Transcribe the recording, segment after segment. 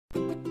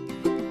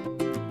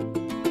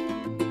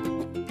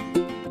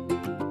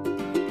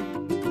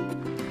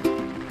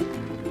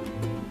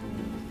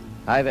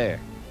Hi there.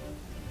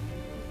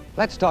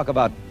 Let's talk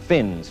about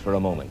fins for a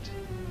moment.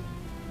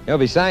 You know,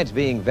 besides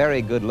being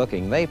very good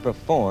looking, they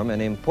perform an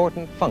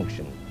important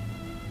function.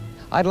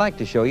 I'd like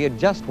to show you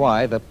just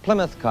why the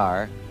Plymouth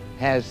car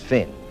has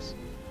fins.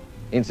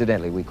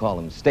 Incidentally, we call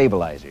them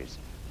stabilizers.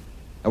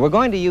 And we're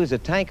going to use a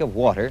tank of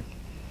water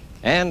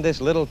and this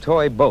little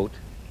toy boat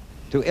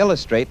to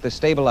illustrate the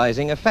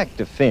stabilizing effect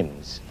of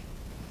fins.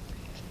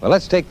 Well,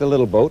 let's take the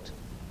little boat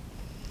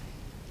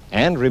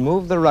and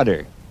remove the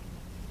rudder.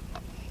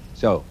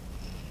 So,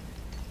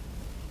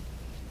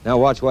 now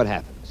watch what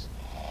happens.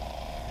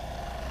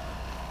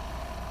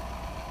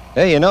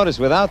 Hey, you notice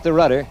without the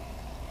rudder,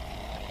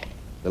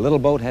 the little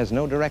boat has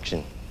no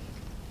direction.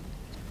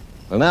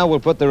 Well, now we'll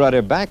put the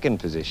rudder back in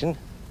position,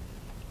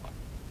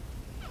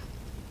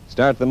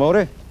 start the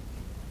motor,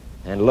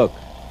 and look.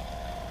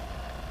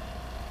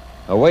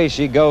 Away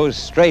she goes,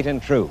 straight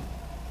and true.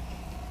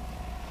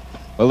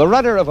 Well, the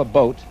rudder of a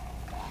boat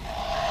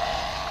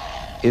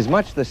is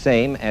much the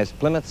same as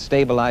Plymouth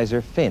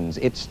stabilizer fins.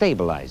 It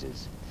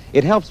stabilizes.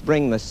 It helps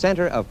bring the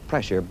center of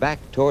pressure back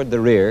toward the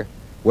rear,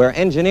 where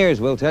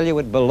engineers will tell you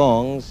it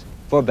belongs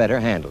for better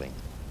handling.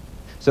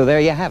 So there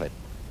you have it.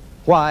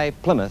 Why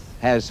Plymouth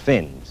has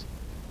fins.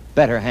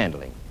 Better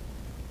handling.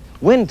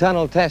 Wind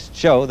tunnel tests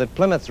show that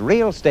Plymouth's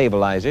real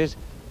stabilizers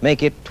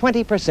make it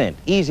 20%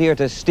 easier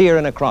to steer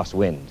in a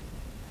crosswind.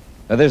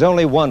 Now, there's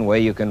only one way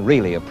you can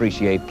really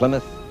appreciate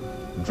Plymouth.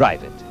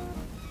 Drive it.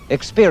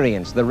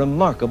 Experience the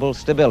remarkable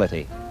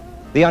stability,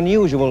 the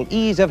unusual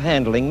ease of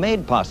handling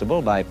made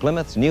possible by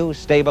Plymouth's new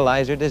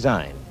stabilizer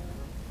design.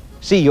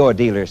 See your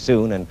dealer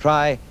soon and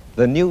try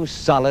the new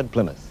solid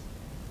Plymouth.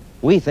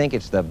 We think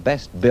it's the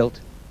best built,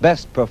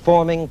 best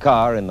performing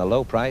car in the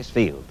low price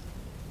field.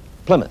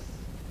 Plymouth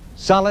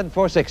Solid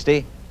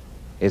 460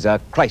 is a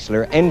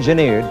Chrysler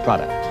engineered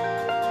product.